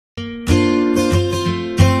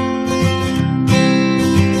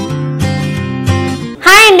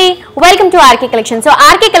Welcome to RK collections. So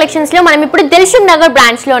RK collections లో మనం ఇప్పుడు దిల్షుక్నగర్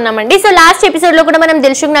బ్రాంచ్ లో ఉన్నామండి. సో లాస్ట్ ఎపిసోడ్ లో కూడా మనం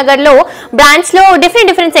దిల్షుక్నగర్ లో బ్రాంచ్ లో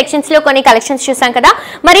డిఫరెంట్ సెక్షన్స్ లో కొన్ని కలెక్షన్స్ చూసాం కదా.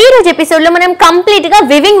 మరి ఈ రోజు ఎపిసోడ్ లో మనం కంప్లీట్ గా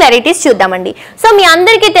వివింగ్ వెరైటీస్ చూద్దామండి. సో మీ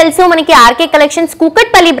అందరికీ తెలుసు మనకి ఆర్కే కలెక్షన్స్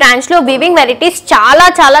కుకట్పల్లి బ్రాంచ్ లో వివింగ్ వెరైటీస్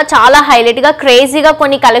చాలా హైలైట్ గా క్రేజీగా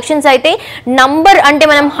కొన్ని కలెక్షన్స్ అయితే నంబర్ అంటే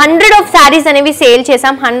మనం 100 ఆఫ్ సారీస్ అనేవి సేల్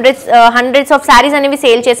చేసాం. హండ్రెడ్స్ ఆఫ్ సారీస్ అనేవి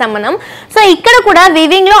సేల్ చేసాం మనం. సో ఇక్కడ కూడా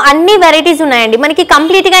వివింగ్ లో అన్ని వెరైటీస్ ఉన్నాయండి. మనకి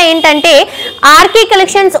కంప్లీట్ గా ఏంటంటే ఆర్కే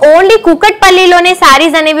కలెక్షన్స్ ఓన్లీ కుకట్పల్లిలోనే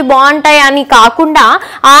సారీస్ అనేవి బాగుంటాయి అని కాకుండా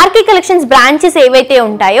ఆర్కే కలెక్షన్స్ బ్రాంచెస్ ఏవైతే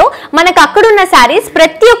ఉంటాయో మనకు అక్కడున్న సారీస్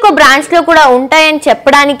ప్రతి ఒక్క బ్రాంచ్ లో కూడా ఉంటాయని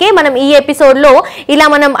చెప్పడానికే మనం ఈ ఎపిసోడ్ లో ఇలా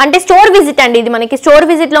మనం అంటే స్టోర్ విజిట్ అండి, ఇది మనకి స్టోర్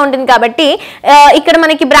విజిట్ లో ఉంటుంది కాబట్టి ఇక్కడ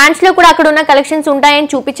మనకి బ్రాంచ్ లో కూడా అక్కడ ఉన్న కలెక్షన్స్ ఉంటాయని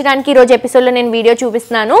చూపించడానికి ఈ రోజు ఎపిసోడ్ లో నేను వీడియో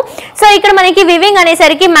చూపిస్తున్నాను. సో ఇక్కడ మనకి వివింగ్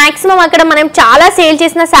అనేసరికి మాక్సిమం అక్కడ మనం చాలా సేల్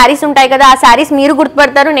చేసిన సారీస్ ఉంటాయి కదా, ఆ సారీస్ మీరు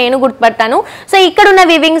గుర్తుపడతారు, నేను గుర్తుపడతాను. సో ఇక్కడ ఉన్న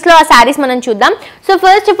వివింగ్స్ లో ఆ సారీస్ మనం చూద్దాం. సో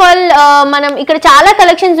ఫస్ట్ ఆఫ్ ఆల్ మనం ఇక్కడ చాలా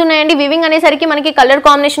కలెక్షన్స్ ఉన్నాయండి. వివింగ్ అనేసరికి మనకి కలర్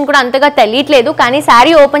కాంబినేషన్ కూడా అంతగా తెలియట్లేదు, కానీ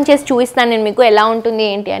శారీ ఓపెన్ చేసి చూపిస్తాను నేను మీకు ఎలా ఉంటుంది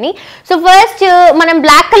ఏంటి అని. సో ఫస్ట్ మనం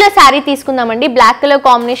బ్లాక్ కలర్ శారీ తీసుకుందామండి. బ్లాక్ కలర్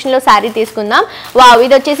కాంబినేషన్ లో శారీ తీసుకుందాం. వావ్,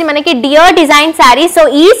 ఇది వచ్చేసి మనకి డియర్ డిజైన్ శారీ. సో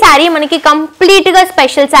ఈ శారీ మనకి కంప్లీట్ గా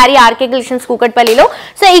స్పెషల్ శారీ ఆర్కే కలెక్షన్స్ కూకట్పల్లిలో.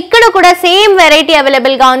 సో ఇక్కడ కూడా సేమ్ వెరైటీ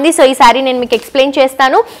అవైలబుల్ గా ఉంది. సో ఈ శారీ నేను మీకు ఎక్స్ప్లెయిన్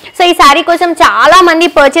చేస్తాను. సో ఈ శారీ కోసం చాలా మంది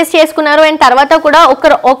పర్చేస్ చేసుకున్నారు అండ్ తర్వాత కూడా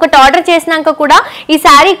ఒకటి ఆర్డర్ చేసినాక కూడా ఈ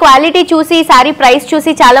శారీ క్వాలిటీ చూసి ఈ శారీ ప్రైస్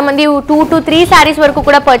చూసి చాలా మంది 2 to 3 శారీస్ వరకు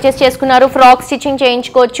కూడా పర్చేస్ చేసుకున్నారు. ఫ్రాక్ స్టిచ్చింగ్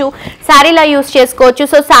చేయించుకోవచ్చు, శారీలా యూస్ చేసుకోవచ్చు.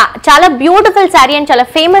 సో చాలా బ్యూటిఫుల్ శారీ అండ్ చాలా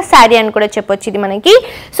ఫేమస్ శారీ అని కూడా చెప్పొచ్చు ఇది మనకి.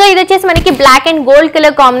 సో ఇది వచ్చేసి మనకి black and gold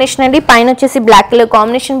colour combination అండి. పైన వచ్చేసి black colour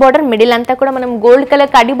combination border, middle అంతా కూడా మనం గోల్డ్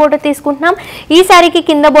కలర్ కడి బోర్డర్ తీసుకుంటున్నాం. ఈ శారీకి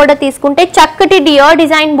కింద బోర్డర్ తీసుకుంటే చక్కటి డియర్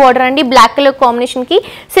డిజైన్ బోర్డర్ అండి. బ్లాక్ కలర్ కాంబినేషన్ కి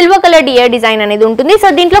సిల్వర్ కలర్ డియర్ డిజైన్ అనేది ఉంటుంది. సో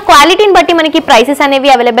దీంట్లో క్వాలిటీని బట్టి మనకి ప్రైసెస్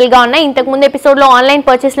అనేవి అవైలబుల్ గా ఉన్నాయి. ఇంతకు ముందు ఎపిసోడ్ లో ఆన్లైన్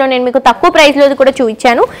పర్చేస్ లో నేను మీకు తక్కువ ప్రైస్ లో కూడా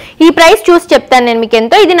చూపించాను. ఈ ప్రైస్ చూసి చెప్తాను నేను మీకు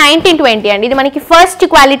ఎంతో. ఇది 1920 అండి. ఇది మనకి ఫస్ట్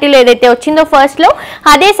క్వాలిటీలో ఏదైతే వచ్చిందో ఫస్ట్ లో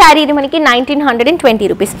అదే శారీ, ఇది మనకి 1920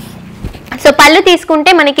 రూపీస్. సో పళ్ళు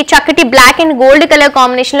తీసుకుంటే మనకి చక్కటి black and gold colour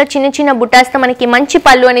combination లో చిన్న బుట్టాస్తో మనకి మంచి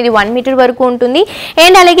పళ్ళు అనేది 1 మీటర్ వరకు ఉంటుంది.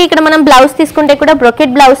 అండ్ అలాగే ఇక్కడ మనం బ్లౌజ్ తీసుకుంటే కూడా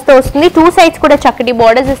బ్రొకెట్ బ్లౌజ్ తో వస్తుంది. 2 సైడ్స్ కూడా చక్కటి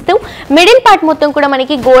బోర్డర్స్ ఇస్తూ మిడిల్ పార్ట్ మొత్తం కూడా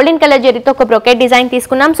మనకి గోల్డెన్ కలర్ జరితో ఒక బ్రొకెట్ డిజైన్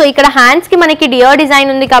తీసుకున్నాం. సో ఇక్కడ హ్యాండ్స్ కి మనకి డియర్ డిజైన్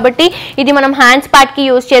ఉంది కాబట్టి ఇది మనం హ్యాండ్స్ పార్ట్ కి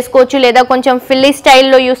యూస్ చేసుకోవచ్చు, లేదా కొంచెం ఫిల్లీ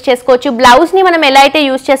స్టైల్లో యూస్ చేసుకోవచ్చు. బ్లౌజ్ ని మనం ఎలా అయితే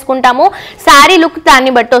యూస్ చేసుకుంటామో శారీ లుక్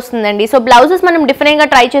దాన్ని బట్టి వస్తుందండి. సో బ్లౌజెస్ మనం డిఫరెంట్ గా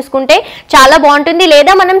ట్రై చేసుకుంటే చాలా బాగుంటుంది,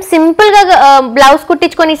 లేదా మనం సింపుల్ గా బ్లౌజ్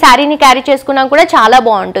కుట్టించుకొని శారీని క్యారీ చేసుకున్నా కూడా చాలా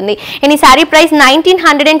బాగుంటుంది. ఈ శారీ ప్రైస్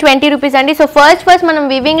 1920 రూపీస్ అండి. సో ఫస్ట్ మనం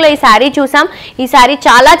వివింగ్ లో ఈ శారీ చూసాం. ఈ శారీ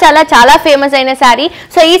చాలా ఫేమస్ అయిన శారీ.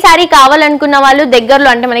 సో ఈ శారీ కావాలనుకున్న వాళ్ళు దగ్గరలో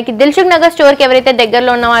అంటే మనకి దిల్షుక్ నగర్ స్టోర్ కి ఎవరైతే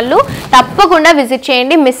దగ్గరలో ఉన్న వాళ్ళు తప్పకుండా విజిట్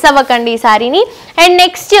చేయండి, మిస్ అవ్వకండి ఈ శారీని. And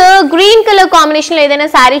next green colour combination లో ఏదైనా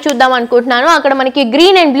శారీ చూద్దాం అనుకుంటున్నాను. అక్కడ మనకి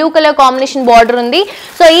green and blue colour combination border ఉంది.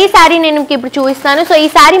 సో ఈ శారీ నేను ఇప్పుడు చూపిస్తాను. సో ఈ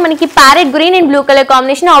శారీ మనకి parrot green and blue colour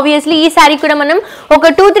combination. Obviously ఈ శారీ కూడా మనం ఒక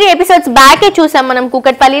 2-3 ఎపిసోడ్స్ బ్యాకే చూసాం మనం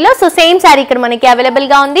కుకట్పల్లిలో. సో సేమ్ శారీ ఇక్కడ మనకి అవైలబుల్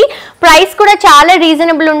గా ఉంది. ప్రైస్ కూడా చాలా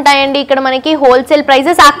రీజనబుల్ ఉంటాయండి ఇక్కడ మనకి హోల్సేల్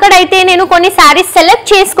ప్రైసెస్. అక్కడైతే నేను కొన్ని శారీస్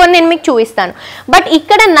సెలెక్ట్ చేసుకొని నేను మీకు చూపిస్తాను. బట్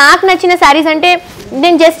ఇక్కడ నాకు నచ్చిన శారీస్ అంటే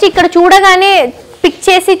నేను జస్ట్ ఇక్కడ చూడగానే పిక్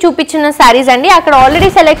చేసి చూపించిన శారీస్ అండి. అక్కడ ఆల్రెడీ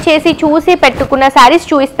సెలెక్ట్ చేసి చూసి పెట్టుకున్న శారీస్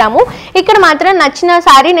చూపిస్తాము. ఇక్కడ మాత్రం నచ్చిన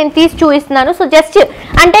శారీ నేను తీసి చూపిస్తున్నాను. సో జస్ట్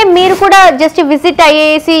అంటే మీరు కూడా జస్ట్ విజిట్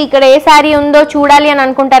అయ్యేసి ఇక్కడ ఏ శారీ ఉందో చూడాలి అని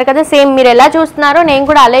అనుకుంటారు కదా, సేమ్ మీరు ఎలా చూస్తున్నారో నేను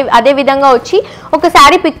కూడా అదే విధంగా వచ్చి ఒక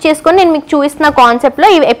శారీ పిక్ చేసుకొని నేను మీకు చూపిస్తున్న కాన్సెప్ట్లో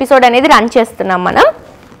ఈ ఎపిసోడ్ అనేది రన్ చేస్తున్నాం మనం,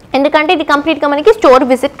 ఎందుకంటే ఇది కంప్లీట్గా మనకి స్టోర్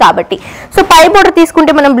విజిట్ కాబట్టి. సో పై బోర్డర్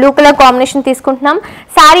తీసుకుంటే మనం బ్లూ కలర్ కాంబినేషన్ తీసుకుంటున్నాం.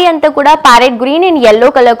 శారీ అంతా కూడా parrot green and yellow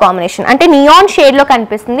colour combination అంటే నియాన్ షేడ్లో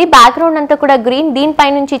కనిపిస్తుంది. బ్యాక్గ్రౌండ్ అంతా కూడా గ్రీన్, దీనిపై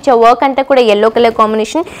నుంచి ఇచ్చే వర్క్ అంతా కూడా ఎల్లో కలర్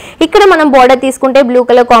కాంబినేషన్. ఇక్కడ మనం బోర్డర్ తీసుకుంటే బ్లూ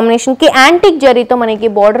కలర్ కాంబినేషన్కి యాంటిక్ జరీతో మనకి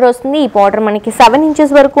బోర్డర్ వస్తుంది. ఈ బోర్డర్ మనకి 7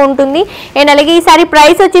 ఇంచెస్ వరకు ఉంటుంది. అండ్ అలాగే ఈ శారీ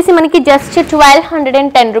ప్రైస్ వచ్చేసి మనకి జస్ట్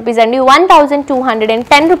 1210 రూపీస్ అండి.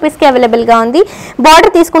 1210 రూపీస్కి అవైలబుల్గా ఉంది.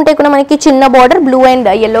 బార్డర్ తీసుకుంటే కూడా మనకి చిన్న border blue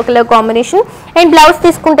and yellow colour combination. And blouse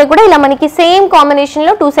తీసుకుంటే కూడా ఇలా మనకి సేమ్ కాంబినేషన్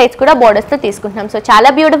లో 2 సైడ్స్ కూడా బోర్డర్స్ తో తీసుకుంటున్నాం. సో చాలా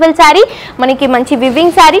బ్యూటిఫుల్ శారీ, మనకి మంచి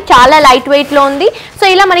వివింగ్ శారీ, చాలా లైట్ వెయిట్ లో ఉంది. సో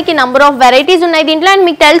ఇలా మనకి నంబర్ ఆఫ్ వెరైటీస్ ఉన్నాయి దీంట్లో. అండ్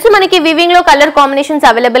మీకు తెలుసు మనకి వివింగ్ లో కలర్ కాంబినేషన్స్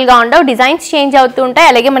అవైలబుల్ గా ఉండవు, డిజైన్స్ చేంజ్ అవుతూ ఉంటాయి,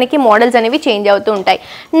 అలాగే మనకి మోడల్స్ అనేవి చేంజ్ అవుతూ ఉంటాయి.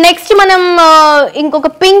 నెక్స్ట్ మనం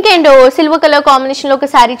ఇంకొక pink and silver colour combination లో ఒక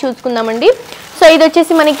శారీ చూసుకుందామండి. సో ఇది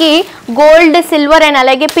వచ్చేసి మనకి గోల్డ్ సిల్వర్ అండ్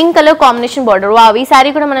అలాగే pink colour combination border. Wow, ఈ శారీ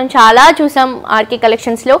కూడా మనం చాలా చూసాం ఆర్కే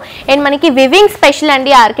కలెక్షన్స్ లో. అండ్ మనకి వివింగ్ స్పెషల్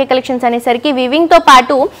అండి ఆర్కే కలెక్షన్స్ అనేసరికి. వివింగ్ తో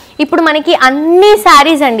పాటు ఇప్పుడు మనకి అన్ని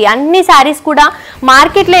శారీస్ అండి, అన్ని శారీస్ కూడా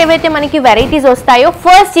మార్కెట్లో ఏవైతే మనకి వెరైటీస్ వస్తాయో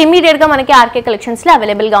ఫస్ట్ ఇమీడియట్గా మనకి ఆర్కే కలెక్షన్స్లో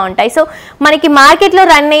అవైలబుల్గా ఉంటాయి. సో మనకి మార్కెట్లో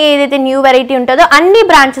రన్ అయ్యే ఏదైతే న్యూ వెరైటీ ఉంటుందో అన్ని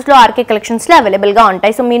బ్రాంచెస్లో ఆర్కే కలెక్షన్స్లో అవైలబుల్గా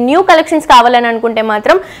ఉంటాయి. సో మీరు న్యూ కలెక్షన్స్ కావాలని అనుకుంటే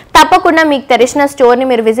మాత్రం తప్పకుండా మీకు తెలిసిన స్టోర్ని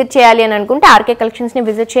మీరు విజిట్ చేయాలి అని అనుకుంటే ఆర్కే కలెక్షన్స్ని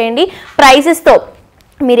విజిట్ చేయండి. ప్రైజెస్తో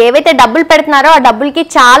మీరు ఏవైతే డబ్బులు పెడుతున్నారో ఆ డబ్బులకి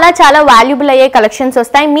చాలా చాలా వాల్యుబుల్ అయ్యే కలెక్షన్స్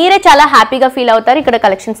వస్తాయి. మీరే చాలా హ్యాపీగా ఫీల్ అవుతారు ఇక్కడ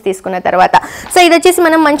కలెక్షన్స్ తీసుకున్న తర్వాత. సో ఇది వచ్చేసి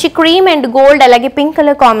మనం మంచి క్రీమ్ అండ్ గోల్డ్ అలాగే పింక్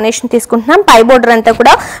కలర్ కాంబినేషన్ తీసుకుంటున్నాం. పై బోర్డర్ అంతా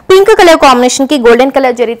కూడా పింక్ కలర్ కాంబినేషన్కి గోల్డెన్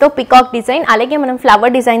కలర్ జరీతో పికాక్ డిజైన్, అలాగే మనం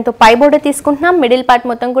ఫ్లవర్ డిజైన్తో పై బోర్డర్ తీసుకుంటున్నాం. మిడిల్ పార్ట్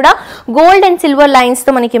మొత్తం కూడా గోల్డ్ అండ్ సిల్వర్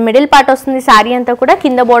లైన్స్తో మనకి మిడిల్ పార్ట్ వస్తుంది. శారీ అంతా కూడా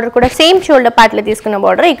కింద బోర్డర్ కూడా సేమ్ షోల్డర్ పార్ట్లో తీసుకున్న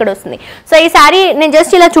బోర్డర్ ఇక్కడ వస్తుంది. సో ఈ శారీ నేను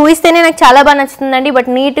జస్ట్ ఇలా చూపిస్తేనే నాకు చాలా బాగా నచ్చుతుందండి.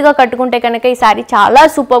 బట్ నీట్గా కట్టుకుంటే కనుక ఈ శారీ చాలా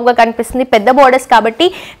సూపర్గా కనిపిస్తుంది. పెద్ద బోర్డర్స్ కాబట్టి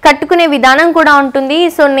కట్టుకునే విధానం కూడా ఉంటుంది.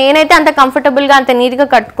 సో నేనైతే అంత కంఫర్టబుల్గా అంత నీట్గా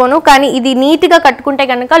కట్టుకోను, కానీ ఇది నీట్గా కట్టుకుంటే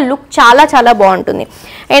కనుక లుక్ చాలా చాలా బాగుంటుంది.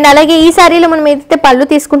 అండ్ అలాగే ఈ శారీలో మనం ఏదైతే పళ్ళు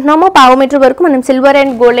తీసుకుంటున్నామో 1/2 మీటర్ వరకు మనం సిల్వర్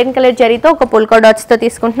అండ్ గోల్డెన్ కలర్ జరీతో ఒక పోల్కా డాట్స్తో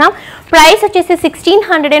తీసుకుంటున్నాం. ప్రైస్ వచ్చేసి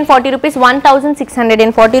 1640 రూపీస్,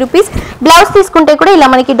 1640 రూపీస్. బ్లౌజ్ తీసుకుంటే కూడా ఇలా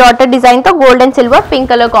మనకి డాటర్ డిజైన్తో gold and silver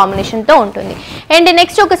pink colour కాంబినేషన్తో ఉంటుంది. అండ్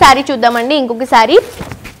నెక్స్ట్ ఒక శారీ చూద్దామండి. ఇంకొక శారీ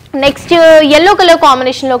నెక్స్ట్ ఎల్లో కలర్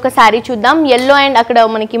కాంబినేషన్లో ఒక శారీ చూద్దాం. ఎల్లో అండ్ అక్కడ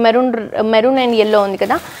మనకి మెరూన్ అండ్ ఎల్లో ఉంది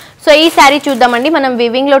కదా. సో ఈ శారీ చూద్దామండి. మనం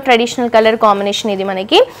వివింగ్లో ట్రెడిషనల్ కలర్ కాంబినేషన్ ఇది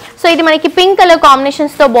మనకి. సో ఇది మనకి పింక్ కలర్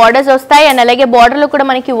కాంబినేషన్స్తో బార్డర్స్ వస్తాయి అండ్ అలాగే బార్డర్లో కూడా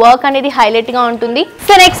మనకి వర్క్ అనేది హైలైట్గా ఉంటుంది.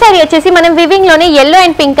 సో నెక్స్ట్ శారీ వచ్చేసి మనం వివింగ్లోనే yellow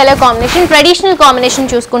and pink colour combination traditional combination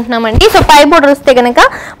చూసుకుంటున్నామండి. So pi border వస్తే కనుక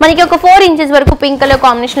మనకి ఒక 4 ఇంచెస్ వరకు పింక్ కలర్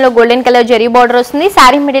కాంబినేషన్లో గోల్డెన్ కలర్ జరీ బార్డర్ వస్తుంది.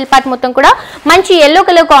 శారీ మిడిల్ పార్ట్ మొత్తం కూడా మంచి ఎల్లో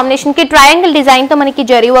కలర్ కాంబినేషన్కి ట్రయాంగిల్ డిజైన్తో మనకి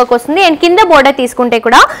జరీ వర్క్ వస్తుంది. అండ్ కింద బార్డర్ తీసుకుంటే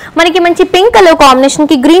కూడా మనకి మంచి పింక్ కలర్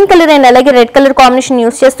కాంబినేషన్కి గ్రీన్ కలర్ అండ్ అలాగే రెడ్ కలర్ కాంబినేషన్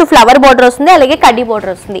యూస్ చేస్తూ ఫ్లవర్ బార్డర్ వస్తుంది, అలాగే కడ్డీ బార్డర్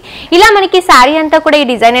వస్తుంది. ఇలా మనకి శారీ అంతా కూడా ఈ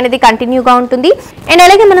డిజైన్ అనేది కంటిన్యూగా ఉంటుంది. అండ్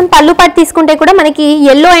అలాగే మనం పళ్ళు పార్ట్ తీసుకుంటే కూడా మనకి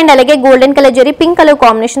ఎల్లో అండ్ అలాగే golden colour zari pink colour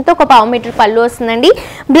కాంబినేషన్తో ఒక 1/2 మీటర్ పళ్ళు వస్తుందండి.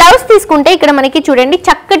 బ్లౌజ్ తీసుకుంటే ఇక్కడ మనకి చూడండి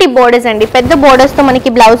చక్కటి బోర్డర్స్ అండి, పెద్ద బోర్డర్స్తో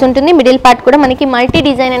మనకి బ్లౌజ్ ఉంటుంది. మిడిల్ పార్ట్ కూడా మనకి మల్టీ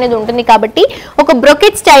డిజైన్ అనేది ఉంటుంది కాబట్టి ఒక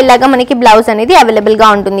బ్రొకెట్ స్టైల్ లాగా మనకి బ్లౌజ్ అనేది అవైలబుల్గా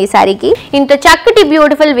ఉంటుంది ఈ శారీకి. ఇంత చక్కటి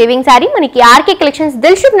బ్యూటిఫుల్ వీవింగ్ శారీ మనకి ఆర్కే కలెక్షన్స్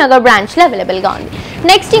దిల్షుక్ నగర్ బ్రాంచ్లో అవైలబుల్గా ఉంది.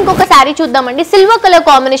 నెక్స్ట్ ఇంకొక శారీ చూద్దామండి. సిల్వర్ కలర్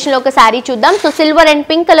కాంబినేషన్లో ఒక శారీ చూద్దాం. So silver and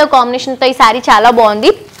pink colour కాంబినేషన్తో ఈ శారీ చాలా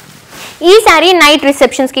బాగుంది. ఈ శారీ నైట్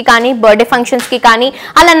రిసెప్షన్స్కి కానీ బర్త్డే ఫంక్షన్స్కి కానీ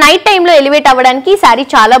అలా నైట్ టైంలో ఎలివేట్ అవ్వడానికి ఈ శారీ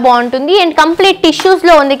చాలా బాగుంటుంది. అండ్ కంప్లీట్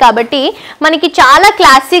టిష్యూస్లో ఉంది కాబట్టి మనకి చాలా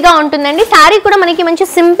క్లాసీగా ఉంటుందండి. శారీ కూడా మనకి మంచి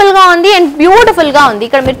సింపుల్గా ఉంది అండ్ బ్యూటిఫుల్గా ఉంది.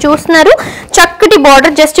 ఇక్కడ మీరు చూస్తున్నారు చక్కటి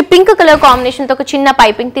బార్డర్, జస్ట్ పింక్ కలర్ కాంబినేషన్తో ఒక చిన్న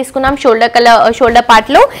పైపింగ్ తీసుకున్నాం షోల్డర్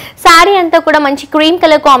పార్ట్లో. శారీ అంతా కూడా మంచి క్రీమ్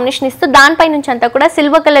కలర్ కాంబినేషన్ ఇస్తూ దానిపై నుంచి అంతా కూడా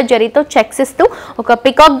సిల్వర్ కలర్ జరీతో చెక్స్ ఇస్తూ ఒక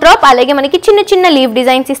పికాక్ డ్రాప్, అలాగే మనకి చిన్న చిన్న లీవ్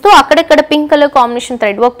డిజైన్స్ ఇస్తూ అక్కడక్కడ పింక్ కలర్ కాంబినేషన్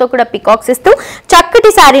థ్రెడ్ వర్క్తో కూడా పికాక్స్ ఇస్తూ చక్కటి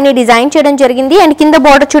శారీని డిజైన్ చేయడం జరిగింది. అండ్ కింద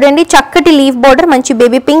బార్డర్ చూడండి చక్కటి లీఫ్ బార్డర్, మంచి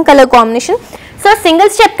baby pink colour combination. So single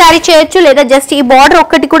step carry చేయొచ్చు, లేదా జస్ట్ ఈ బార్డర్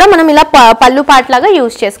ఒక్కటి కూడా మనం ఇలా పళ్ళు పార్ట్ లాగా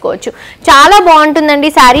యూజ్ చేసుకోవచ్చు. చాలా బాగుంటుందండి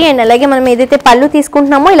శారీ. అండ్ అలాగే మనం ఏదైతే పళ్ళు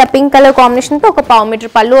తీసుకుంటున్నామో ఇలా పింక్ కలర్ కాంబినేషన్తో ఒక 1/2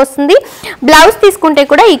 మీటర్ పళ్ళు వస్తుంది. బ్లౌజ్ తీసుకుంటే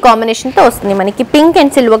కూడా ఈ కాంబినేషన్తో వస్తుంది, మనకి పింక్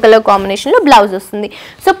అండ్ సిల్వర్ కలర్ కాంబినేషన్లో బ్లౌజ్ వస్తుంది.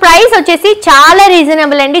 సో ప్రైస్ వచ్చేసి చాలా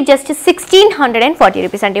రీజనబుల్ అండి, జస్ట్ 1640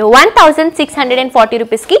 రూపీస్ అంటే 1640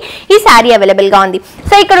 రూపీస్కి ఈ శారీ అవైలబుల్గా ఉంది.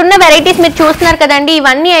 సో ఇక్కడ ఉన్న వెరైటీస్ మీరు చూస్తున్నారు కదండి,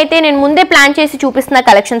 ఇవన్నీ అయితే నేను ముందే ప్లాన్ చేసి చూపిస్తున్న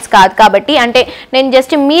కలెక్షన్స్ కాదు కాబట్టి, అంటే నేను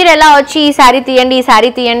జస్ట్ మీరు ఎలా వచ్చి ఈ శారీ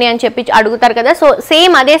తీయండి అని చెప్పి అడుగుతారు కదా. సో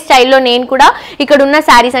సేమ్ అదే స్టైల్లో నేను కూడా ఇక్కడ ఉన్న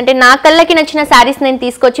శారీస్ అంటే నా కళ్ళకి నచ్చిన శారీస్ నేను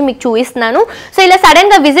తీసుకొచ్చి మీకు చూపిస్తున్నాను. సో ఇలా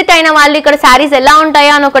సడన్గా విజిట్ అయిన వాళ్ళు ఇక్కడ శారీస్ ఎలా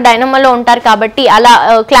ఉంటాయో అని ఒక డైనమాలో ఉంటారు కాబట్టి అలా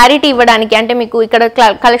క్లారిటీ ఇవ్వడానికి, అంటే మీకు ఇక్కడ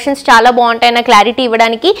కలెక్షన్స్ చాలా బాగుంటాయన్న క్లారిటీ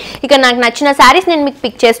ఇవ్వడానికి ఇక్కడ నాకు నచ్చిన శారీస్ నేను మీకు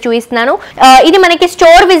పిక్ చేసి చూపిస్తున్నాను. ఇది మనకి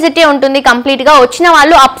స్టోర్ విజిటే ఉంటుంది కంప్లీట్గా. వచ్చిన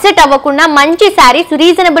వాళ్ళు అప్సెట్ అవ్వకుండా మంచి శారీస్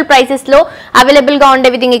రీజనబుల్ ప్రైసెస్లో అవైలబుల్గా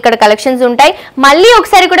ఉండే విధంగా ఇక్కడ కలెక్షన్స్ ఉంటాయి. మళ్ళీ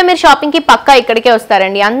ఒకసారి కూడా మీరు షాపింగ్కి పక్కా ఇక్కడికే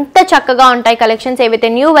వస్తారండి, అంత చక్కగా ఉంటాయి కలెక్షన్స్. ఏవైతే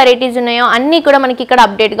న్యూ వెరైటీస్ ఉన్నాయో అన్నీ కూడా మనకి ఇక్కడ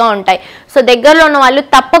అప్డేట్గా ఉంటాయి. సో దగ్గరలో ఉన్న వాళ్ళు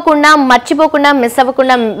తప్పకుండా మర్చిపోకుండా మిస్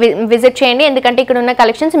అవ్వకుండా విజిట్ చేయండి, ఎందుకంటే ఇక్కడ ఉన్న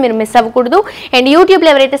కలెక్షన్స్ మీరు మిస్ అవ్వకూడదు. అండ్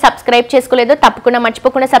యూట్యూబ్లో ఎవరైతే సబ్స్క్రైబ్ చేసుకోలేదో తప్పకుండా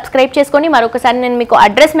మర్చిపోకుండా సబ్స్క్రైబ్ చేసుకొని మరొకసారి నేను మీకు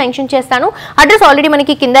అడ్రస్ మెన్షన్ చేస్తాను. అడ్రస్ ఆల్రెడీ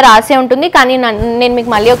మనకి కింద రాసే ఉంటుంది, కానీ నేను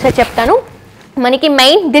మీకు మళ్ళీ ఒకసారి చెప్తాను. మనకి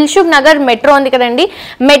మెయిన్ దిల్షుక్ నగర్ మెట్రో ఉంది కదండి,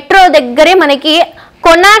 మెట్రో దగ్గరే మనకి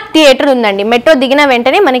కొనార్క్ థియేటర్ ఉందండి. మెట్రో దిగిన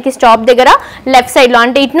వెంటనే మనకి స్టాప్ దగ్గర లెఫ్ట్ సైడ్ లో,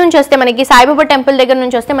 అంటే ఇటు నుంచి వస్తే మనకి సాయిబాబా టెంపుల్ దగ్గర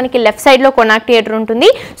నుంచి వస్తే మనకి లెఫ్ట్ సైడ్ లో కొనార్క్ థియేటర్ ఉంటుంది.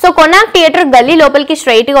 సో కొనార్క్ థియేటర్ గల్లీ లోపలికి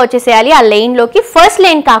స్ట్రైట్ గా వచ్చేసేయాలి. ఆ లైన్ లోకి ఫస్ట్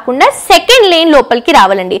లైన్ కాకుండా సెకండ్ లైన్ లోపలికి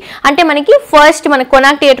రావాలండి. అంటే మనకి ఫస్ట్ మన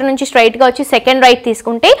కొనార్క్ థియేటర్ నుంచి స్ట్రైట్ గా వచ్చి సెకండ్ రైట్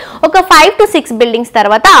తీసుకుంటే ఒక 5 to 6 బిల్డింగ్స్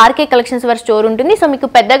తర్వాత ఆర్కే కలెక్షన్స్ వారి స్టోర్ ఉంటుంది. సో మీకు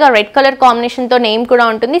పెద్దగా రెడ్ కలర్ కాంబినేషన్ తో నేమ్ కూడా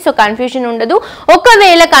ఉంటుంది. సో కన్ఫ్యూజన్ ఉండదు.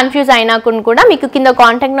 ఒకవేళ కన్ఫ్యూజ్ అయినా కూడా మీకు కింద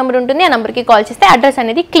కాంటాక్ట్ నెంబర్ ఉంటుంది. ఆ నెంబర్ కి కాల్ చేస్తే అడ్రస్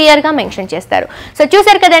అనేది క్లియర్ గా మెన్షన్ చేస్తారు. సో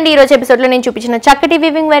చూసారు కదండి, ఈ రోజు ఎపిసోడ్ లో నేను చూపించిన చక్కటి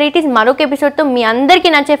వీవింగ్ వెరైటీస్. మరొక ఎపిసోడ్ తో మీ అందరికీ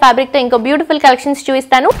నచ్చే ఫ్యాబ్రిక్ తో ఇంకో బ్యూటిఫుల్ కలెక్షన్స్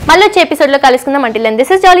చూపిస్తాను. మళ్ళీ వచ్చే ఎపిసోడ్ లో కలుసుకుందాం. Until then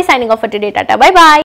this is jolly signing off for today. Tata, by by.